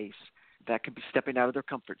IQ space, that could be stepping out of their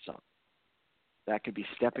comfort zone. That could be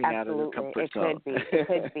stepping out of their comfort zone. It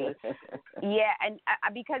could be. Yeah, and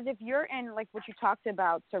because if you're in, like what you talked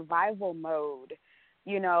about, survival mode,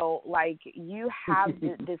 you have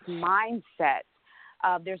this mindset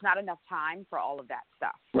of there's not enough time for all of that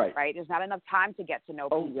stuff, right? There's not enough time to get to know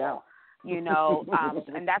people,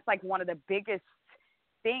 and that's like one of the biggest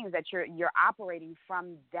things that you're operating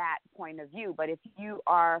from that point of view. But if you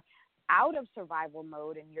are out of survival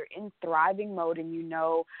mode and you're in thriving mode, and you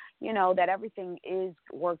know that everything is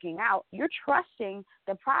working out, you're trusting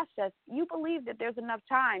the process. You believe that there's enough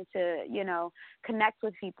time to, connect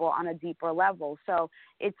with people on a deeper level. So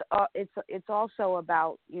it's also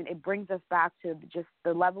about, it brings us back to just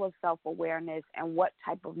the level of self-awareness and what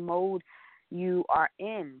type of mode you are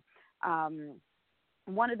in.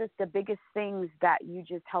 One of the biggest things that you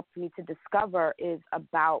just helped me to discover is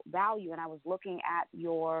about value. And I was looking at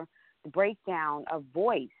your breakdown of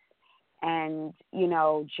voice, and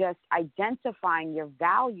just identifying your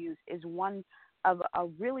values is one of a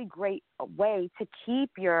really great way to keep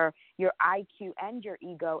your IQ and your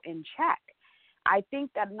ego in check. I think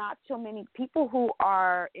that not so many people who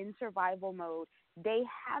are in survival mode, they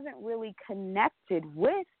haven't really connected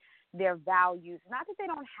with their values. Not that they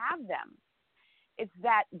don't have them, it's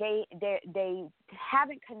that they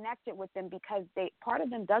haven't connected with them because part of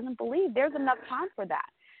them doesn't believe there's enough time for that.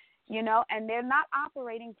 And they're not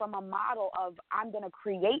operating from a model of, I'm going to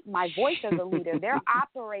create my voice as a leader. They're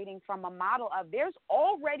operating from a model of, there's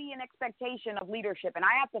already an expectation of leadership, and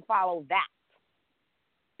I have to follow that.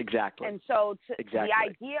 Exactly. And so exactly.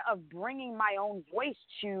 The idea of bringing my own voice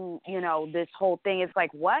to, this whole thing is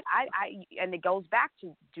like, what? And it goes back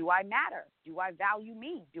to, do I matter? Do I value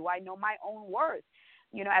me? Do I know my own worth,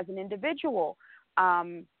 as an individual?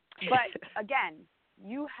 But again,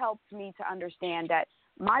 you helped me to understand that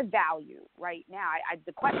my value right now,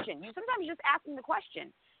 the question, sometimes you're just asking the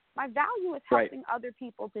question. My value is helping other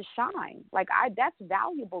people to shine. That's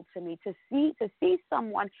valuable to me, to see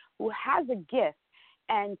someone who has a gift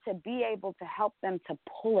and to be able to help them to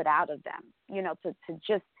pull it out of them,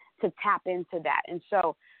 to tap into that. And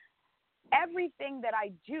so everything that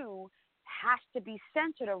I do has to be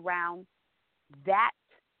centered around that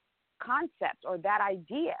concept or that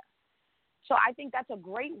idea. So I think that's a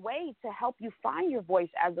great way to help you find your voice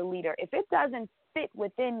as a leader. If it doesn't fit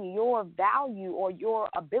within your value or your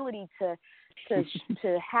ability to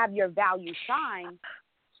have your value shine,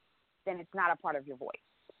 then it's not a part of your voice.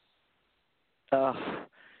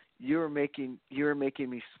 You're making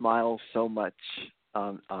me smile so much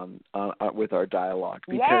with our dialogue.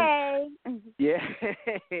 Because,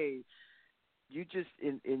 yay! You just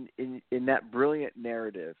in that brilliant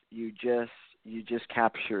narrative, you just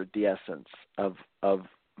captured the essence of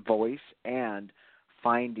voice and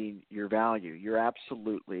finding your value.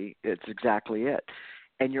 It's exactly it.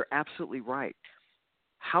 And you're absolutely right.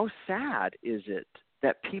 How sad is it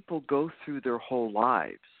that people go through their whole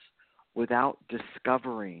lives without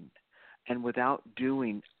discovering and without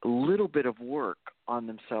doing a little bit of work on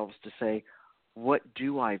themselves to say, what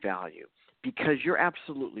do I value? Because you're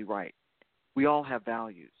absolutely right. We all have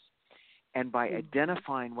values. And by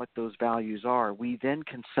identifying what those values are, we then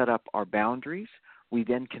can set up our boundaries. We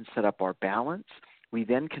then can set up our balance. We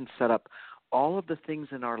then can set up all of the things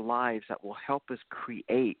in our lives that will help us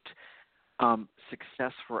create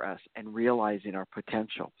success for us and realizing our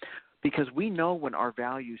potential. Because we know when our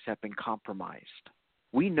values have been compromised.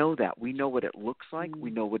 We know that. We know what it looks like. We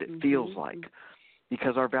know what it feels like.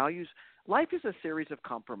 Because our values, life is a series of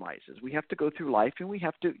compromises. We have to go through life, and we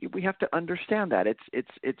have to understand that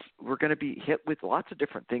we're going to be hit with lots of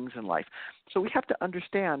different things in life. So we have to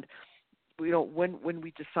understand, when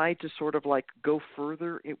we decide to sort of like go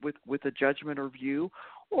further with a judgment or view,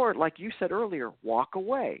 or like you said earlier, walk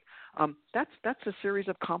away. That's a series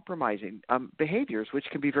of compromising behaviors, which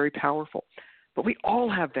can be very powerful. But we all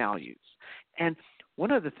have values, and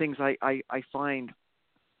one of the things I find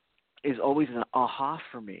is always an aha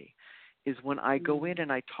for me is when I go in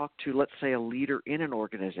and I talk to, let's say, a leader in an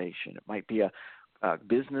organization. It might be a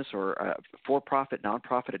business or a for-profit,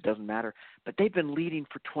 nonprofit, it doesn't matter. But they've been leading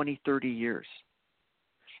for 20, 30 years.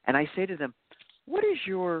 And I say to them, what is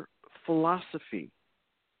your philosophy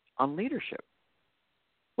on leadership?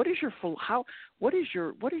 What is your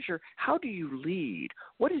how do you lead?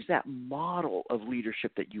 What is that model of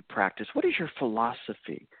leadership that you practice? What is your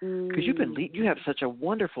philosophy? Because you have such a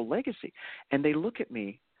wonderful legacy. And they look at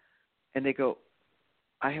me and they go,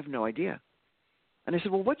 I have no idea. And I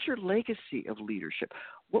said, well, what's your legacy of leadership?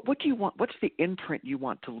 What do you want? What's the imprint you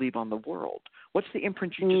want to leave on the world? What's the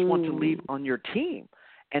imprint you just want to leave on your team?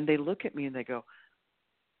 And they look at me and they go,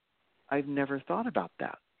 I've never thought about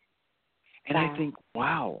that. And I think,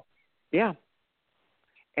 wow, yeah.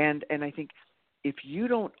 And I think if you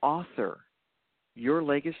don't author your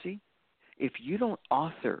legacy, if you don't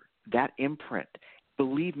author that imprint,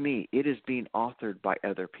 believe me, it is being authored by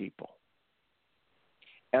other people.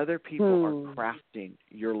 Other people are crafting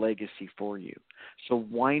your legacy for you. So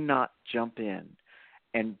why not jump in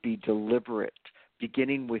and be deliberate,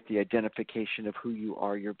 beginning with the identification of who you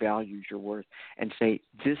are, your values, your worth, and say,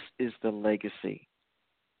 this is the legacy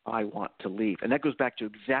I want to leave. And that goes back to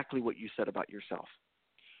exactly what you said about yourself.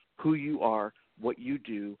 Who you are, what you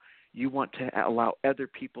do. You want to allow other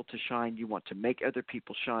people to shine. You want to make other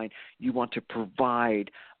people shine. You want to provide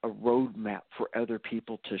a roadmap for other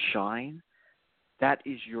people to shine. That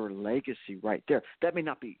is your legacy right there. That may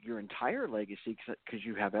not be your entire legacy because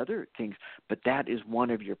you have other things, but that is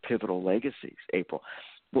one of your pivotal legacies, April.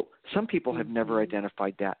 Well, some people have never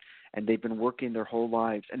identified that, and they've been working their whole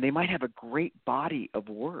lives, and they might have a great body of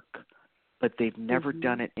work, but they've never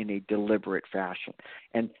done it in a deliberate fashion.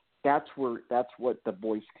 And that's what the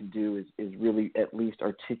voice can do is really at least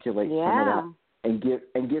articulate some of that and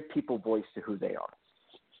give people voice to who they are.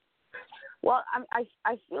 Well, I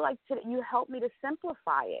feel like you helped me to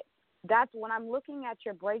simplify it. That's when I'm looking at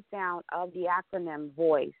your breakdown of the acronym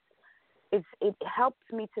VOICE. It helps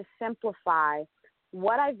me to simplify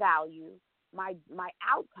what I value, my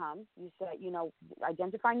outcome. You said,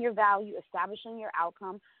 identifying your value, establishing your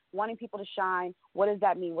outcome, wanting people to shine. What does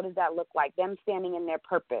that mean? What does that look like? Them standing in their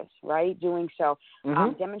purpose, right? Doing so,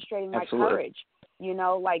 demonstrating my courage.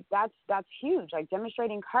 That's huge. Like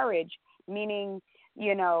demonstrating courage, meaning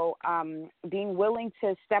being willing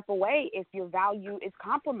to step away if your value is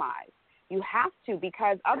compromised. You have to,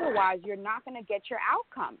 because otherwise you're not going to get your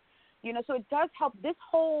outcome. So it does help. This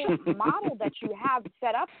whole model that you have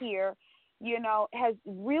set up here, has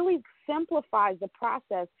really simplifies the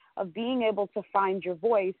process of being able to find your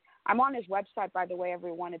voice. I'm on his website, by the way,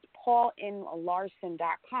 everyone. It's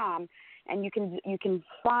paulinlarsen.com, and you can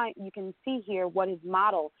see here what his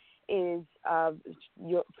model is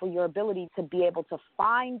for your ability to be able to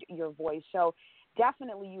find your voice. So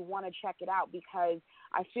definitely you want to check it out, because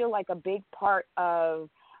I feel like a big part of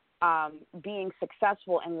being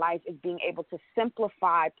successful in life is being able to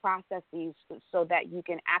simplify processes so that you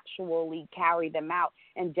can actually carry them out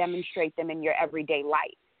and demonstrate them in your everyday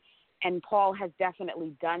life. And Paul has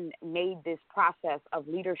definitely made this process of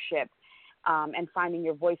leadership and finding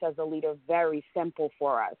your voice as a leader very simple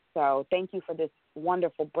for us. So thank you for this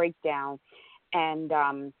wonderful breakdown. And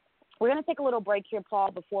we're going to take a little break here,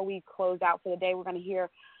 Paul, before we close out for the day. We're going to hear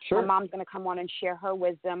my mom's going to come on and share her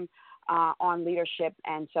wisdom on leadership,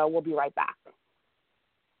 and so we'll be right back.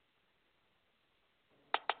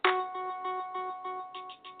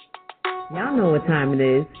 Y'all know what time it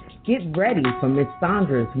is. Get ready for Miss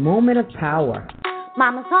Sandra's Moment of Power.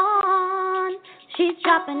 Mama's on, she's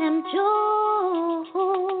dropping them jewels.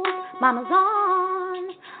 Mama's on,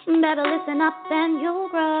 better listen up and you'll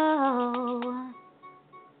grow.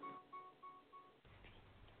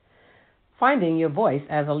 Finding your voice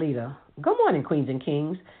as a leader. Good morning, queens and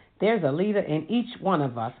kings. There's a leader in each one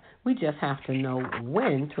of us. We just have to know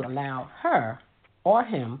when to allow her or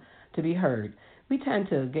him to be heard. We tend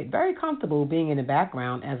to get very comfortable being in the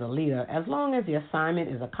background as a leader as long as the assignment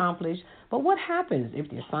is accomplished. But what happens if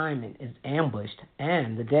the assignment is ambushed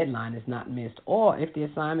and the deadline is not missed, or if the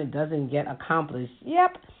assignment doesn't get accomplished?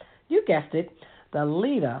 Yep, you guessed it. The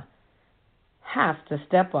leader has to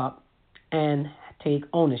step up and take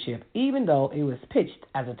ownership, even though it was pitched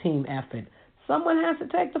as a team effort. Someone has to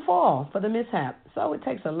take the fall for the mishap. So it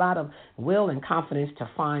takes a lot of will and confidence to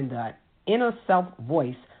find the inner self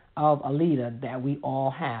voice of a leader that we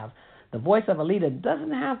all have. The voice of a leader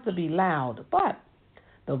doesn't have to be loud, but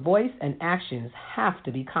the voice and actions have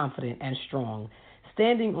to be confident and strong.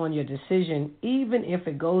 Standing on your decision, even if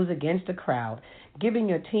it goes against the crowd, giving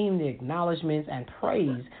your team the acknowledgments and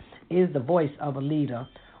praise is the voice of a leader.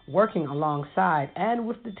 Working alongside and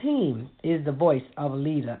with the team is the voice of a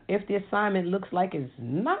leader. If the assignment looks like it's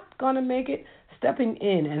not going to make it, stepping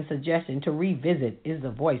in and suggesting to revisit is the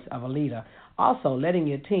voice of a leader. Also, letting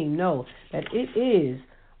your team know that it is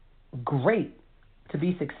great to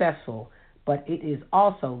be successful, but it is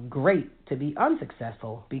also great to be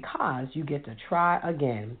unsuccessful because you get to try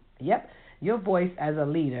again. Yep, your voice as a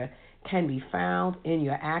leader can be found in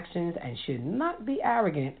your actions and should not be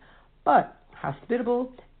arrogant, but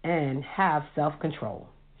hospitable and have self-control.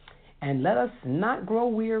 And let us not grow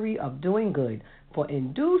weary of doing good, for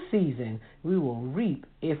in due season we will reap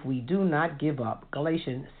if we do not give up.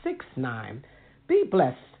 Galatians 6:9. Be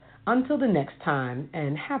blessed until the next time,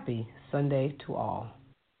 and happy Sunday to all.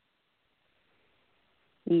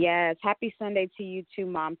 Yes, happy Sunday to you too,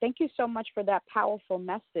 Mom. Thank you so much for that powerful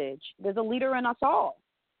message. There's a leader in us all.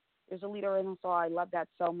 There's a leader in us all. I love that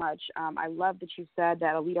so much. I love that you said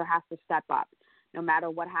that a leader has to step up. No matter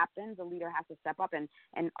what happens, a leader has to step up. And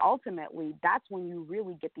ultimately, that's when you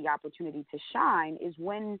really get the opportunity to shine, is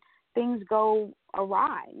when things go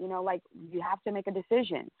awry. Like you have to make a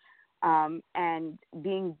decision. And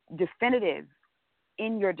being definitive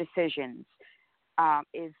in your decisions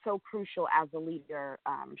is so crucial as a leader.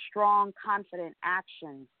 Strong, confident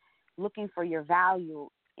actions, looking for your value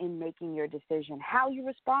in making your decision. How you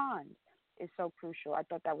respond is so crucial. I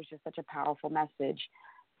thought that was just such a powerful message.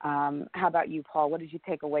 How about you, Paul? What did you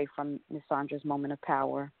take away from Ms. Sandra's moment of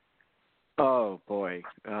power? Oh, boy.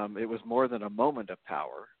 It was more than a moment of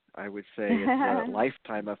power. I would say it's a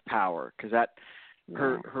lifetime of power, because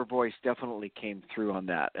her voice definitely came through on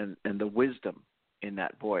that, and the wisdom in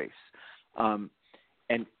that voice.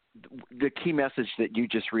 And the key message that you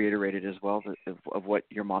just reiterated as well of what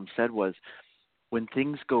your mom said was, when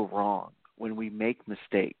things go wrong, when we make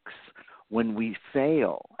mistakes, when we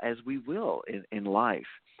fail, as we will in life,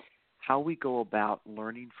 how we go about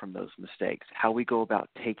learning from those mistakes, how we go about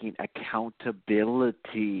taking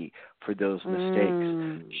accountability for those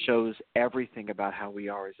mistakes shows everything about how we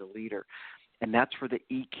are as a leader. And that's where the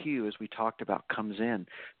EQ, as we talked about, comes in.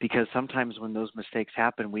 Because sometimes when those mistakes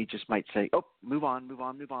happen, we just might say, oh, move on.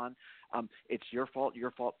 It's your fault,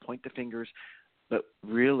 point the fingers. But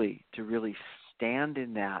really, to really stand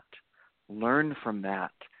in that, learn from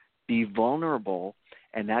that, be vulnerable,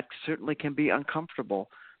 and that certainly can be uncomfortable,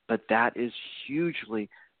 but that is hugely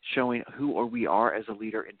showing who we are as a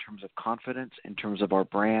leader in terms of confidence, in terms of our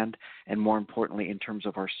brand, and more importantly, in terms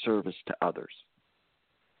of our service to others.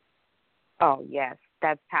 Oh, yes,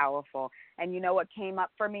 that's powerful. And you know what came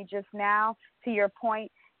up for me just now, to your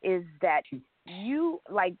point, is that you,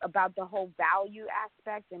 like, about the whole value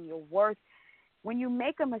aspect and your worth, when you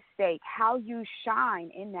make a mistake, how you shine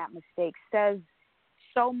in that mistake says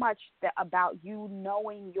so much about you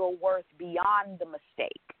knowing your worth beyond the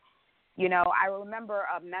mistake. You know, I remember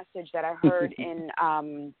a message that I heard in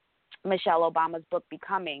Michelle Obama's book,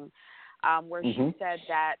 Becoming, where she said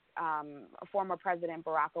that former President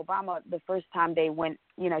Barack Obama, the first time they went,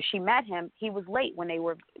 she met him, he was late when they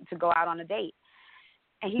were to go out on a date.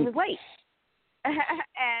 And he was late.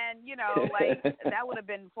 And, like, that would have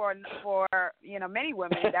been for many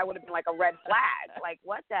women, that would have been like a red flag. Like,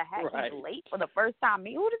 what the heck? Right. He's late for the first time.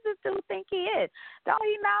 Who does this dude think he is? Don't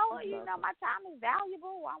he know? My time is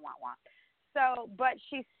valuable. So, but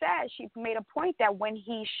she said, she made a point that when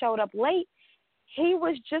he showed up late, he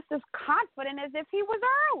was just as confident as if he was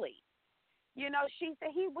early. She said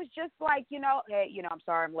he was just like, hey, I'm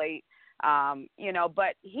sorry I'm late.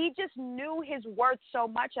 But he just knew his worth so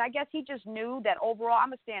much. I guess he just knew that overall,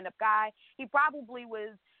 I'm a stand-up guy. He probably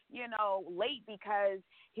was, late because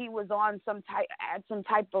he was on some type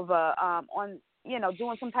of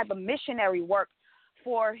doing some type of missionary work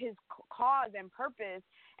for his cause and purpose.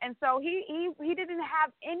 And so he didn't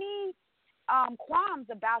have any qualms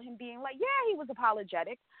about him being late. Yeah, he was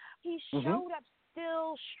apologetic. He showed up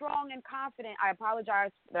still strong and confident. I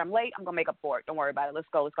apologize that I'm late. I'm going to make up for it. Don't worry about it. Let's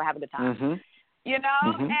go have a good time. And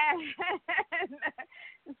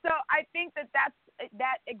so I think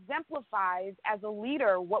that exemplifies as a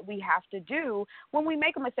leader what we have to do when we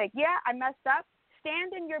make a mistake. Yeah, I messed up.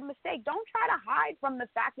 Stand in your mistake. Don't try to hide from the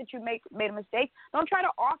fact that you made a mistake. Don't try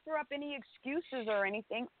to offer up any excuses or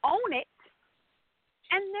anything. Own it,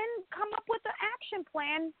 and then come up with an action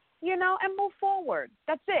plan, and move forward.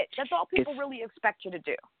 That's it. That's all people really expect you to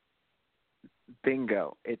do.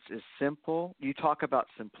 Bingo. It's as simple. You talk about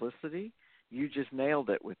simplicity. You just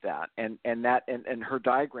nailed it with that. And her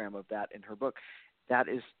diagram of that in her book, that's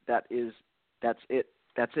it.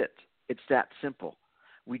 It's that simple.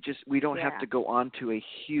 We don't have to go on to a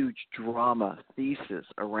huge drama thesis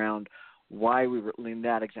around why we were in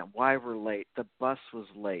that example, why we're late, the bus was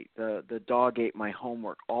late, the dog ate my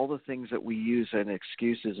homework, all the things that we use as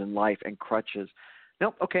excuses in life and crutches.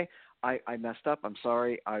 Nope, okay, I messed up, I'm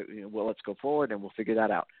sorry, well, let's go forward and we'll figure that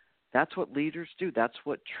out. That's what leaders do. That's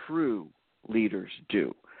what true leaders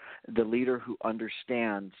do. The leader who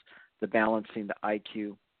understands the balancing the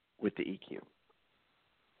IQ with the EQ.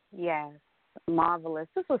 Yes, marvelous.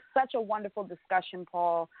 This was such a wonderful discussion,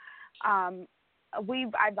 Paul.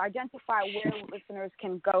 I've identified where listeners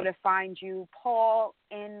can go to find you. Paul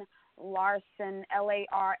N. Larsen,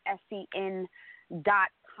 LARSEN.com.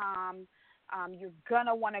 You're going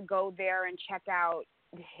to want to go there and check out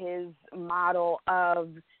his model of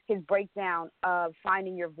his breakdown of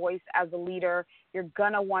finding your voice as a leader. You're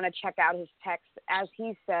going to want to check out his text. As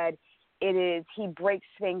he said, he breaks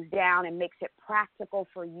things down and makes it practical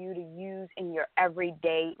for you to use in your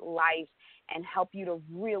everyday life and help you to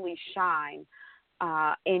really shine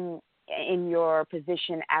in your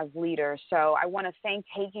position as leader. So I want to thank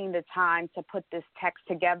taking the time to put this text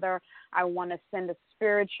together. I want to send a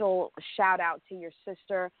spiritual shout out to your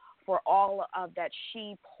sister for all of that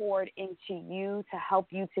she poured into you to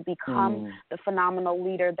help you to become the phenomenal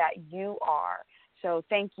leader that you are. So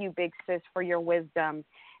thank you, big sis, for your wisdom.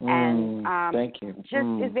 And thank you.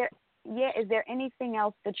 Is there anything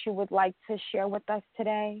else that you would like to share with us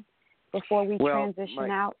today before we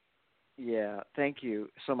transition out? Yeah, thank you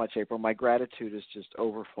so much, April. My gratitude is just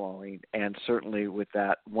overflowing, and certainly with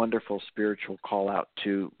that wonderful spiritual call out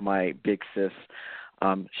to my big sis.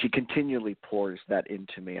 She continually pours that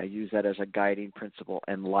into me. I use that as a guiding principle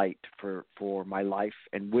and light for my life,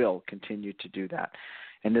 and will continue to do that.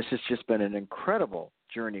 And this has just been an incredible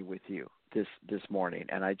journey with you this morning,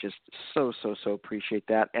 and I just so appreciate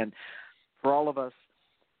that. And for all of us,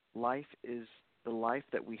 the life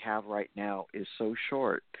that we have right now is so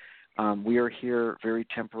short. We are here very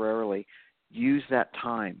temporarily. Use that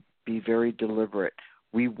time. Be very deliberate.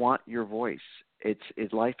 We want your voice.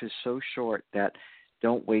 Life is so short that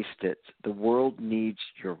don't waste it. The world needs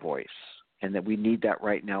your voice, and that we need that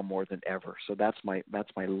right now more than ever. So that's my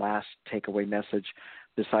last takeaway message,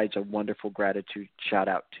 besides a wonderful gratitude shout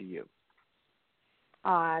out to you.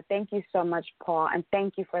 Thank you so much, Paul, and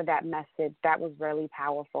thank you for that message. That was really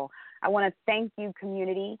powerful. I want to thank you,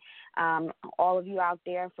 community, all of you out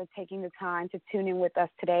there, for taking the time to tune in with us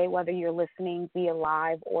today, whether you're listening via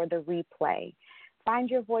live or the replay. Find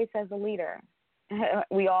your voice as a leader.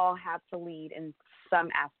 We all have to lead in some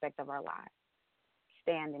aspect of our lives.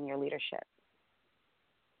 Stand in your leadership.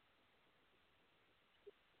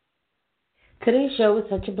 Today's show was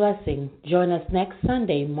such a blessing. Join us next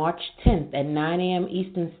Sunday, March 10th at 9 a.m.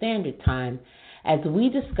 Eastern Standard Time as we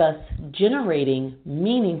discuss generating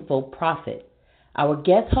meaningful profit. Our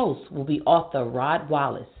guest host will be author Rod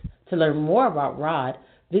Wallace. To learn more about Rod,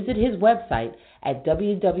 visit his website at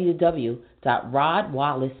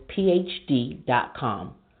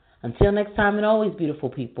www.rodwallacephd.com. Until next time, and always, beautiful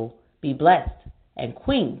people, be blessed, and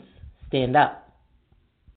Queens, stand up.